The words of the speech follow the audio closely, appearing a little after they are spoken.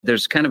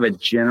There's kind of a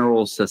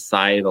general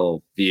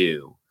societal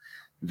view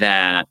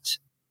that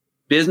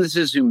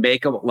businesses who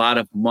make a lot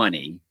of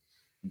money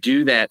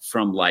do that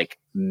from like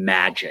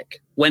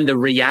magic, when the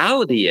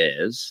reality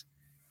is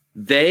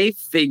they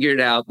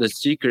figured out the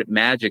secret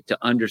magic to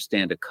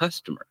understand a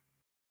customer.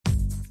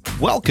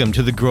 Welcome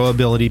to the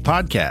Growability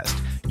Podcast,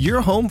 your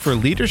home for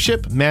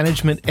leadership,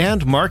 management,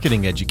 and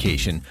marketing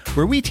education,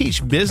 where we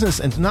teach business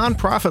and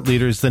nonprofit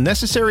leaders the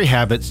necessary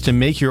habits to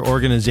make your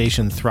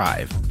organization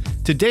thrive.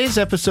 Today's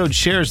episode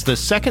shares the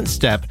second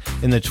step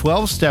in the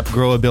 12-step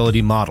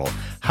Growability model,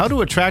 how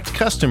to attract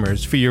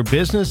customers for your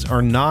business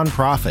or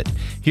nonprofit.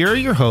 Here are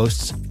your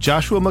hosts,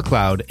 Joshua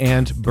McLeod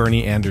and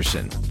Bernie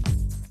Anderson.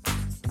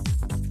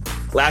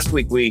 Last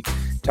week, we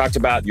talked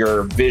about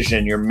your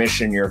vision, your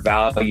mission, your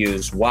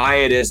values, why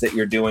it is that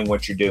you're doing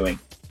what you're doing.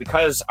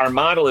 Because our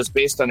model is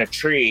based on a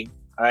tree,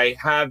 I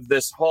have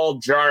this whole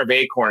jar of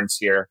acorns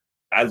here.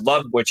 I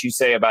love what you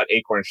say about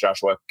acorns,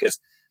 Joshua, because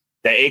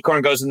the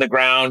acorn goes in the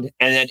ground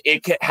and then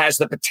it has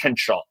the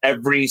potential.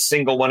 Every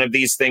single one of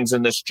these things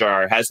in this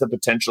jar has the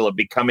potential of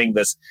becoming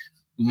this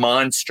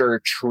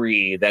monster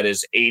tree that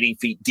is 80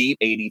 feet deep,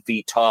 80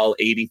 feet tall,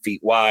 80 feet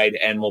wide,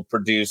 and will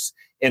produce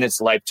in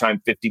its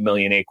lifetime 50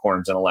 million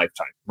acorns in a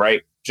lifetime,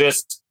 right?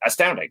 Just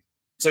astounding.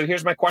 So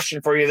here's my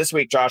question for you this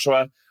week,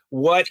 Joshua.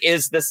 What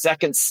is the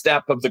second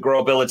step of the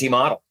Growability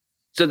model?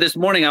 So this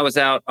morning I was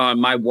out on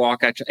my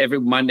walk. Every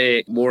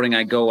Monday morning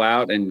I go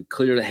out and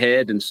clear the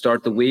head and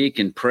start the week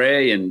and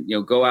pray and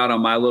go out on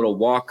my little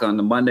walk on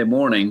the Monday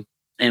morning.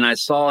 And I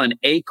saw an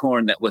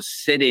acorn that was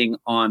sitting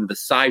on the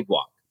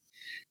sidewalk.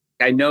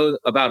 I know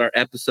about our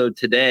episode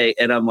today,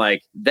 and I'm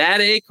like, that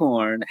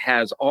acorn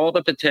has all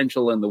the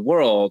potential in the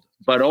world,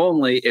 but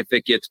only if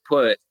it gets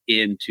put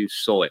into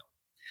soil.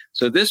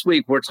 So this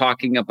week we're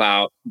talking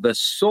about the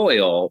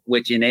soil,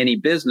 which in any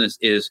business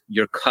is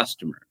your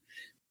customer.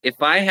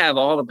 If I have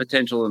all the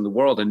potential in the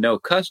world and no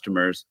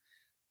customers,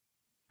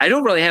 I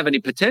don't really have any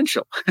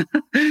potential.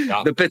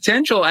 Yeah. The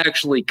potential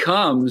actually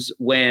comes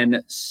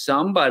when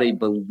somebody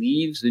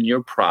believes in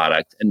your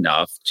product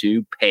enough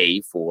to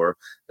pay for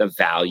the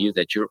value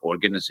that your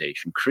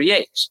organization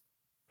creates.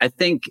 I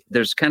think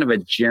there's kind of a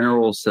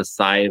general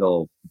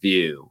societal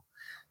view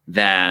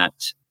that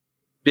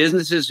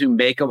businesses who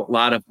make a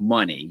lot of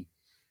money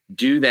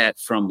do that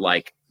from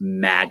like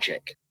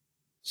magic.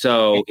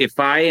 So if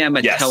I am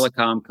a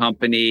telecom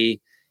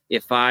company,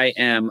 if I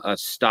am a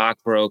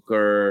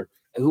stockbroker,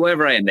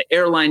 whoever I am, the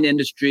airline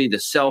industry, the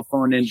cell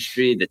phone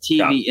industry, the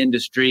TV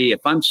industry,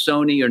 if I'm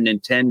Sony or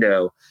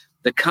Nintendo,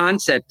 the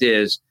concept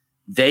is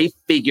they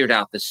figured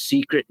out the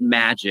secret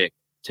magic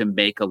to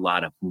make a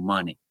lot of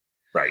money.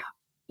 Right.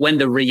 When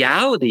the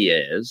reality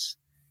is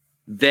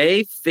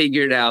they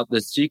figured out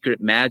the secret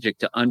magic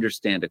to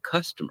understand a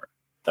customer.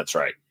 That's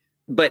right.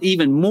 But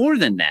even more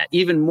than that,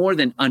 even more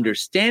than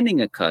understanding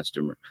a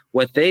customer,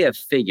 what they have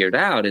figured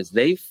out is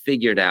they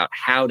figured out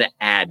how to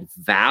add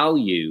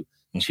value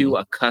to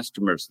a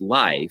customer's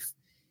life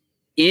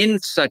in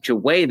such a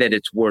way that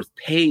it's worth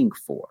paying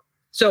for.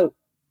 So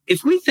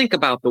if we think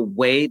about the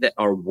way that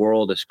our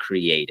world is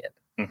created,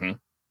 an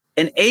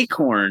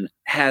acorn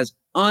has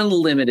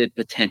unlimited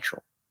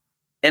potential.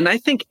 And I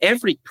think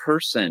every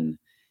person,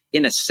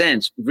 in a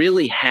sense,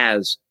 really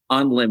has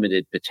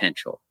unlimited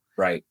potential.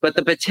 Right. But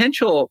the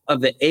potential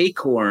of the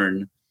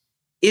acorn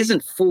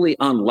isn't fully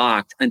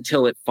unlocked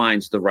until it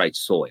finds the right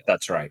soil.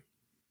 That's right.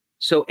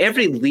 So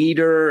every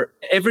leader,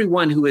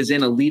 everyone who is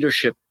in a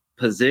leadership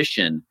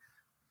position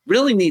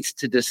really needs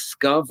to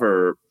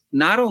discover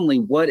not only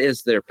what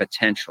is their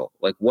potential,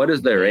 like what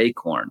is their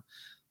acorn,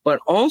 but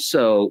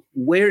also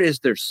where is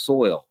their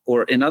soil?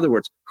 Or in other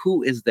words,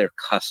 who is their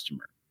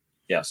customer?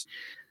 Yes.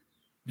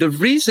 The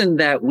reason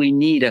that we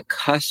need a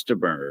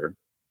customer,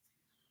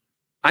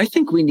 I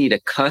think we need a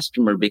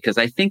customer because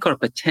I think our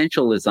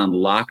potential is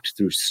unlocked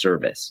through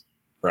service.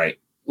 Right.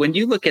 When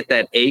you look at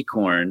that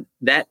acorn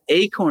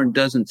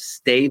doesn't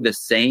stay the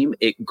same.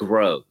 It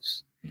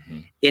grows.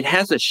 It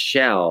has a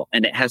shell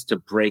and it has to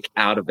break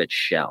out of its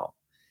shell.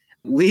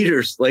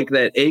 Leaders like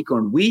that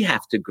acorn, we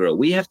have to grow.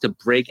 We have to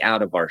break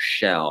out of our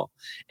shell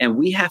and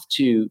we have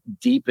to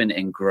deepen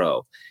and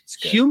grow.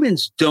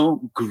 Humans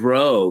don't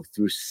grow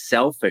through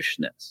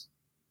selfishness.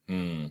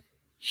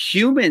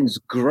 Humans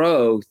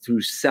grow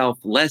through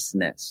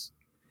selflessness.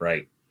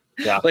 Right.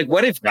 Yeah. Like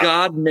what if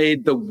God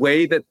made the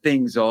way that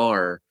things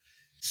are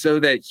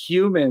so that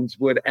humans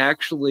would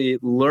actually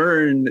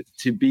learn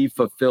to be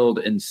fulfilled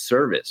in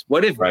service?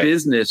 What if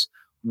business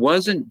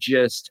wasn't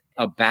just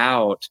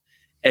about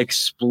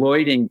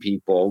exploiting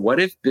people? What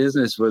if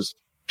business was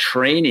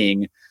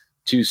training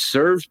to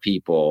serve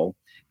people?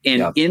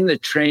 And in the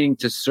training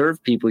to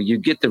serve people, you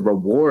get the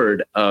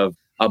reward of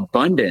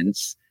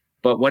abundance.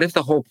 But what if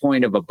the whole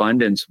point of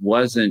abundance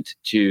wasn't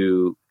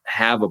to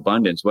have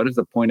abundance? What if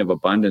the point of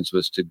abundance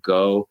was to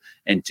go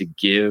and to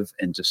give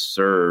and to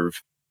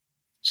serve?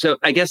 So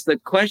I guess the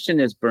question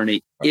is,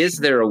 Bernie, is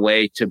there a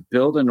way to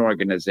build an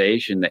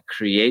organization that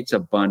creates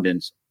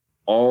abundance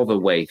all the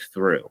way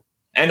through?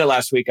 End of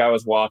last week, I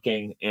was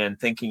walking and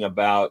thinking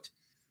about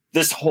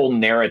this whole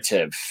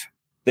narrative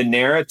the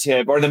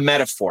narrative or the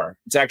metaphor.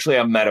 It's actually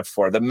a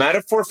metaphor. The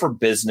metaphor for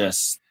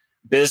business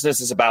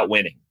is about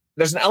winning.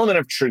 There's an element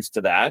of truth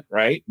to that,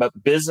 right?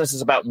 But business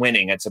is about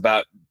winning. It's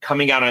about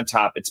coming out on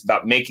top. It's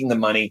about making the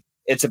money.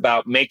 It's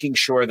about making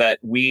sure that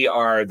we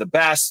are the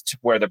best,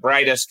 we're the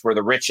brightest, we're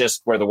the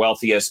richest, we're the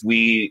wealthiest.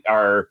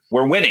 We're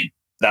winning.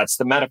 That's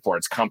the metaphor.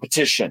 It's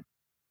competition.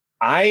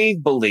 I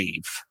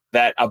believe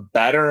that a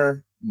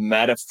better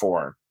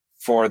metaphor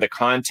for the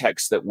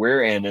context that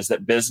we're in is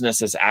that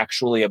business is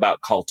actually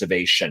about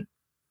cultivation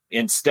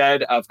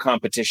instead of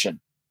competition.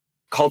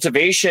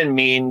 Cultivation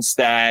means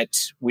that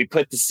we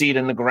put the seed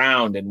in the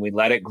ground and we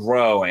let it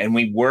grow and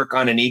we work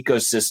on an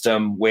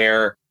ecosystem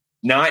where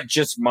not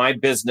just my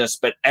business,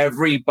 but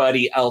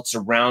everybody else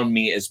around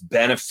me is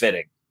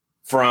benefiting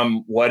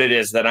from what it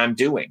is that I'm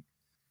doing.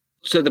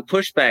 So the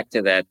pushback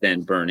to that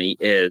then, Bernie,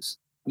 is,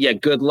 yeah,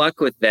 good luck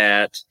with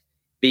that,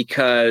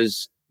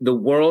 because the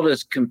world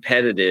is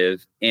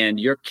competitive and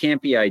your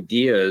campy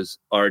ideas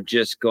are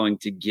just going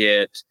to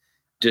get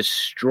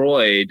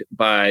destroyed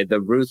by the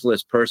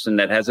ruthless person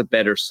that has a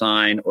better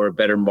sign or a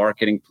better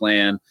marketing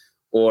plan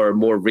or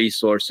more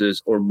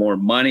resources or more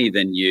money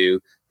than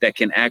you that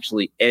can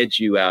actually edge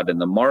you out in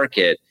the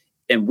market.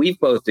 And we've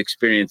both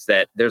experienced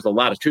that. There's a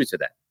lot of truth to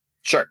that.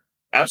 Sure.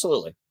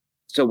 Absolutely.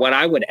 So what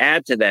I would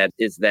add to that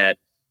is that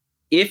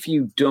if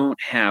you don't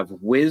have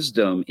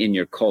wisdom in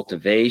your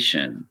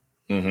cultivation,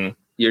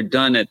 you're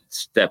done at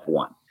step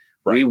one.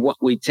 Right.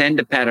 We tend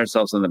to pat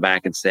ourselves on the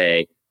back and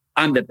say,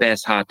 I'm the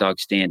best hot dog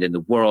stand in the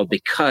world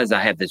because I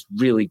have this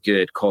really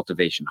good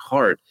cultivation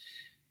heart.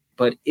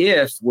 But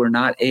if we're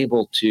not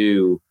able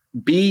to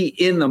be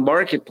in the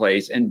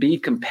marketplace and be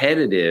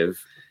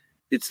competitive,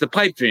 it's the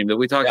pipe dream that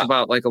we talked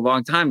about like a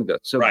long time ago.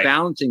 So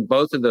balancing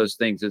both of those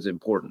things is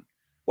important.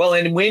 Well,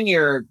 and when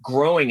you're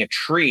growing a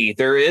tree,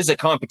 there is a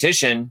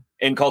competition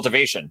in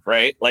cultivation,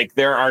 right? Like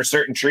there are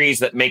certain trees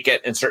that make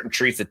it and certain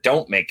trees that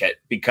don't make it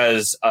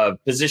because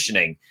of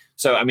positioning.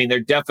 So, I mean, there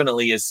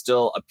definitely is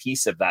still a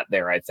piece of that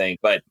there, I think.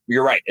 But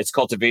you're right. It's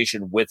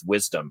cultivation with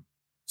wisdom.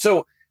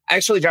 So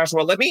actually,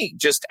 Joshua, let me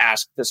just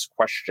ask this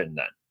question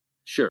then.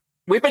 Sure.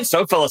 We've been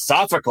so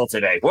philosophical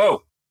today.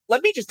 Whoa.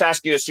 Let me just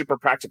ask you a super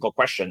practical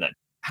question then.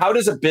 How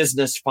does a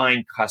business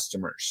find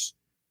customers?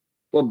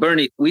 Well,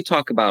 Bernie, we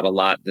talk about a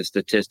lot the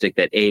statistic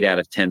that 8 out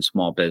of 10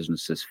 small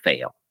businesses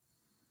fail.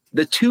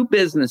 The 2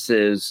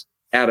 businesses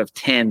out of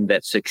 10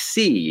 that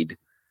succeed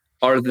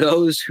are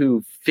those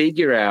who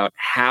figure out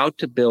how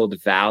to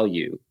build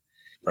value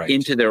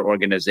into their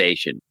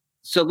organization.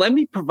 So let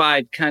me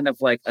provide kind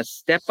of like a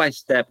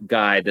step-by-step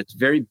guide that's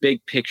very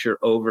big picture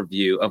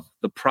overview of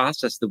the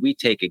process that we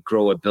take at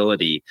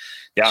Growability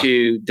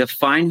to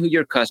define who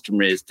your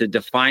customer is, to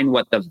define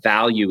what the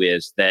value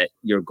is that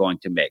you're going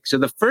to make. So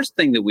the first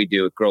thing that we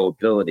do at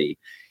Growability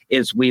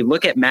is we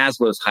look at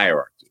Maslow's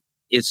hierarchy.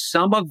 Is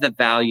some of the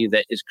value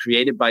that is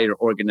created by your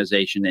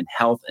organization in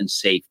health and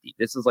safety.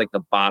 This is like the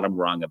bottom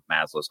rung of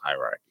Maslow's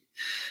hierarchy.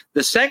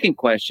 The second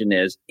question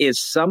is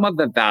some of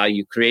the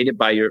value created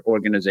by your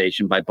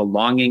organization by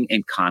belonging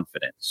and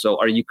confidence? So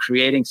are you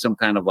creating some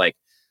kind of like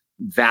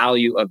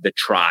value of the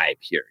tribe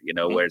here,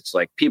 where it's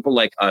like people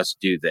like us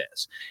do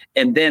this?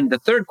 And then the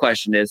third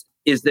question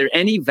is there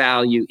any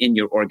value in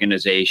your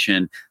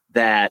organization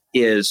that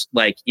is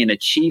like in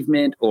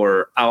achievement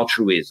or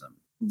altruism?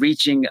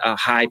 Reaching a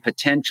high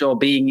potential,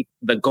 being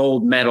the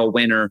gold medal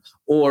winner,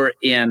 or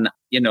in,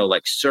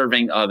 like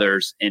serving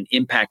others and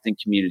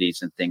impacting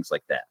communities and things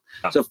like that.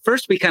 So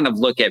first we kind of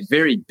look at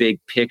very big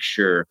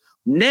picture.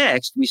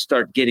 Next, we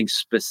start getting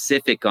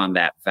specific on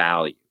that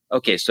value.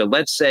 Okay, so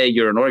let's say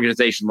you're an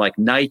organization like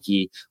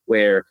Nike,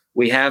 where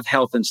we have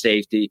health and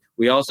safety.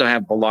 We also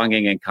have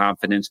belonging and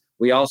confidence.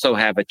 We also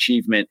have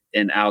achievement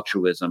and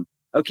altruism.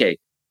 Okay,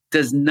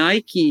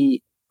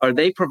 are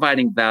they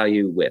providing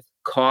value with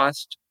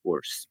cost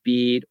or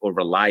speed or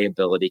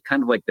reliability,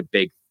 kind of like the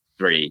big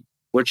 3?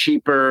 We're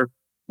cheaper,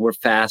 we're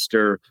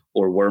faster,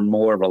 or we're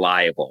more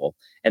reliable.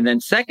 And then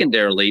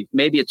secondarily,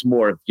 maybe it's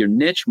more of your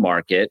niche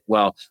market.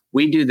 Well,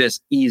 we do this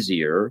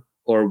easier,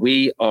 or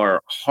we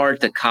are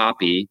hard to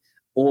copy,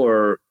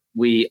 or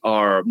we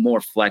are more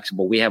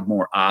flexible. We have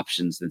more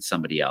options than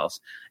somebody else.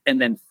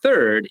 And then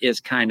third is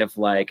kind of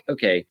like,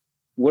 okay,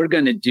 we're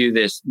going to do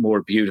this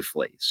more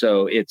beautifully.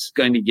 So it's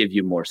going to give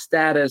you more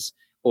status,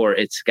 or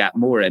it's got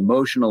more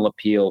emotional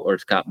appeal, or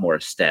it's got more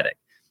aesthetic.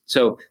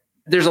 So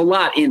there's a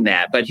lot in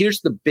that, but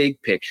here's the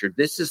big picture.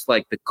 This is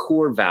like the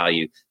core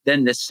value.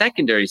 Then the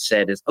secondary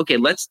set is, okay,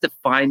 let's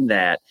define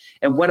that.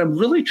 And what I'm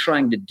really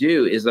trying to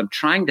do is I'm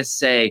trying to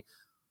say,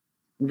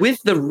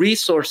 with the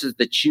resources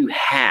that you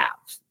have,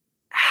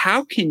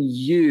 how can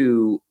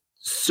you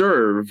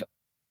serve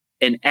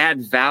and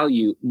add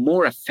value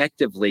more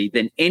effectively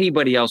than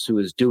anybody else who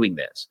is doing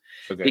this?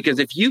 Okay. Because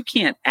if you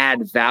can't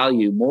add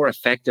value more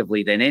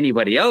effectively than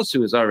anybody else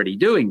who is already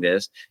doing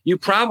this, you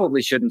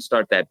probably shouldn't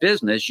start that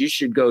business. You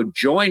should go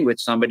join with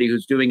somebody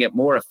who's doing it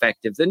more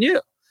effective than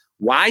you.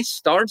 Why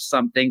start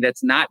something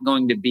that's not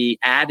going to be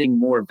adding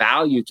more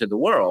value to the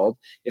world?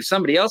 If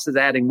somebody else is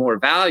adding more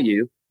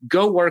value,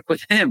 go work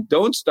with him.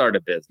 Don't start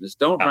a business.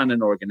 Don't run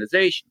an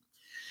organization.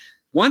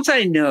 Once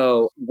I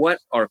know what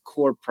our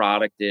core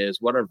product is,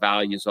 what our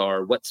values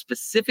are, what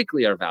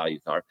specifically our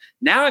values are,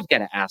 now I've got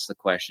to ask the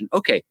question,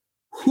 okay,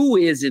 who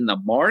is in the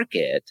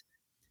market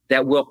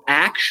that will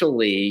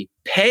actually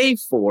pay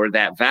for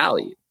that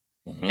value?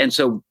 Mm-hmm. And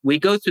so we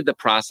go through the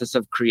process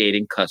of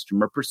creating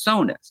customer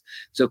personas.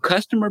 So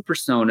customer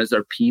personas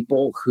are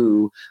people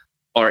who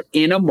are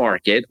in a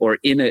market or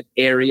in an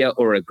area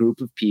or a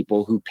group of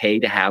people who pay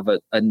to have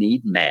a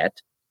need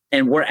met.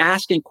 And we're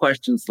asking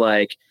questions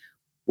like,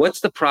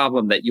 what's the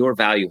problem that your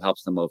value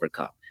helps them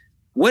overcome?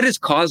 What is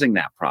causing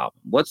that problem?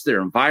 What's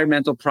their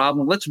environmental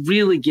problem? Let's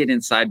really get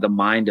inside the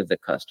mind of the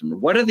customer.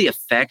 What are the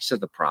effects of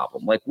the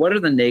problem? Like, what are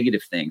the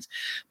negative things?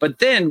 But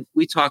then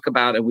we talk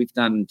about, and we've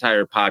done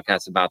entire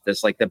podcasts about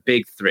this, like the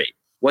big three.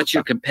 What's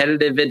your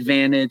competitive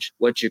advantage?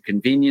 What's your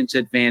convenience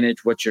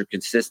advantage? What's your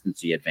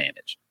consistency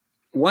advantage?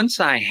 Once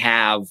I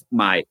have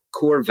my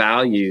core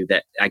value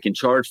that I can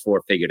charge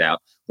for figured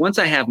out, once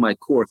I have my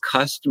core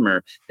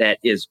customer that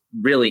is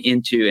really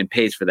into and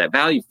pays for that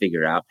value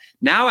figured out,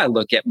 now I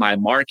look at my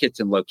markets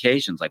and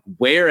locations, like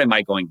where am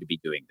I going to be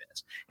doing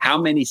this?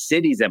 How many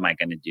cities am I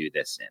going to do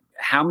this in?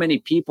 How many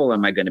people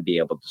am I going to be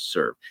able to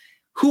serve?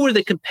 Who are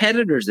the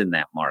competitors in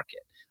that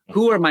market?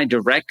 Who are my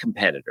direct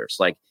competitors?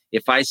 Like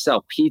if I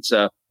sell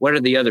pizza, what are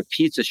the other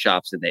pizza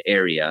shops in the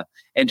area?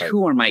 And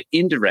who are my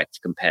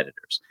indirect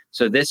competitors?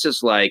 So this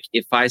is like,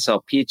 if I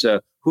sell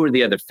pizza, who are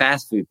the other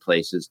fast food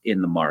places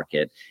in the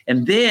market?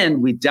 And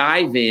then we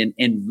dive in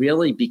and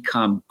really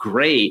become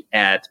great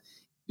at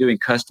doing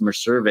customer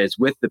surveys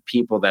with the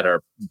people that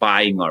are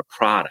buying our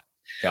product.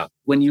 Yeah.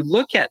 When you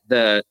look at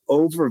the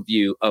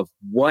overview of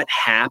what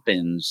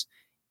happens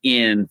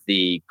in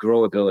the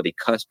Growability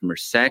customer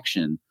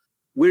section,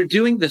 we're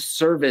doing the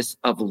service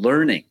of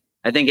learning.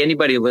 I think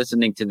anybody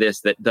listening to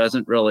this that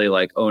doesn't really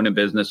like own a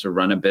business or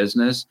run a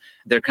business,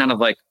 they're kind of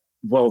like,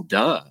 well,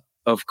 duh,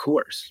 of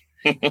course.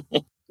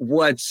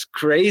 What's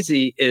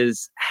crazy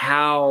is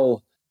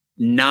how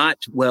not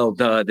well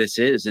duh this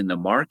is in the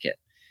market.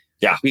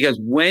 Yeah. Because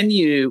when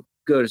you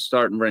go to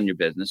start and run your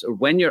business, or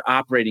when you're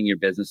operating your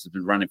business has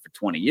been running for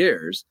 20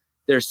 years,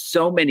 there's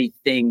so many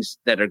things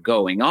that are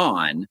going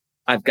on.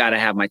 I've got to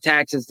have my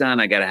taxes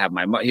done. I got to have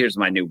here's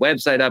my new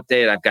website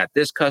update. I've got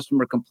this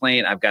customer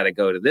complaint. I've got to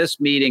go to this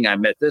meeting. I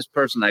met this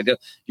person.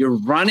 You're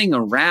running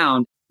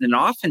around, and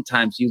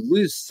oftentimes you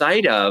lose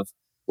sight of,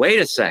 wait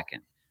a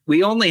second.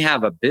 We only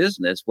have a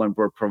business when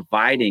we're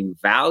providing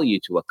value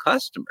to a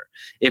customer.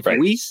 If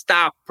we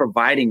stop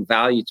providing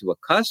value to a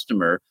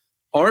customer,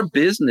 our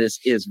business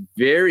is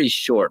very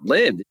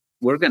short-lived.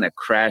 We're going to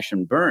crash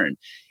and burn.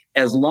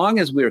 As long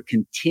as we're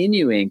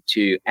continuing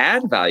to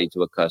add value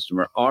to a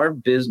customer, our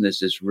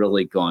business is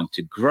really going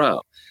to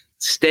grow.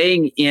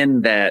 Staying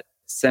in that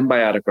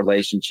symbiotic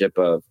relationship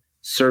of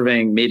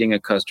serving, meeting a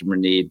customer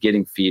need,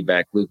 getting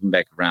feedback, looping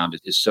back around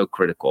is so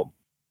critical.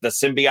 The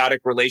symbiotic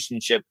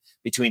relationship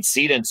between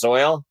seed and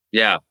soil.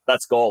 Yeah.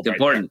 That's gold. It's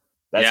important.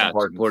 That's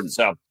important.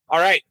 So, all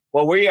right.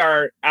 Well, we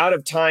are out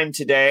of time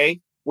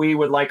today. We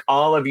would like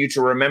all of you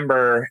to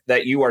remember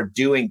that you are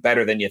doing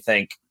better than you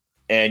think,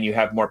 and you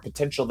have more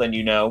potential than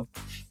you know.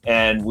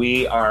 And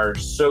we are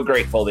so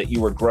grateful that you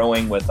were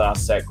growing with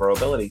us at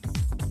Growability.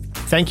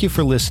 Thank you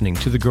for listening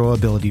to the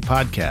Growability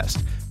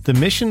podcast. The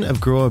mission of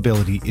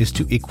Growability is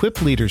to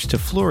equip leaders to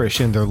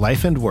flourish in their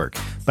life and work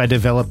by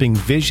developing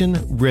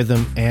vision,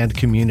 rhythm, and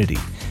community.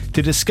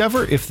 To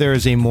discover if there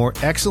is a more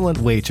excellent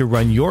way to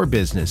run your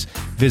business,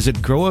 visit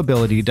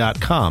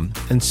growability.com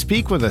and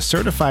speak with a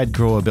certified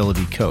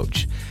Growability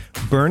coach.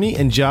 Bernie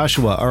and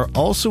Joshua are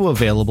also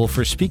available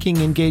for speaking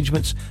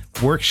engagements,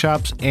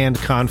 workshops, and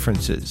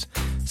conferences.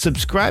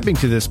 Subscribing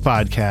to this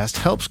podcast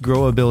helps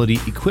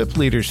Growability equip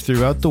leaders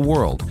throughout the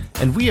world,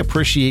 and we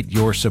appreciate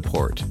your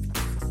support.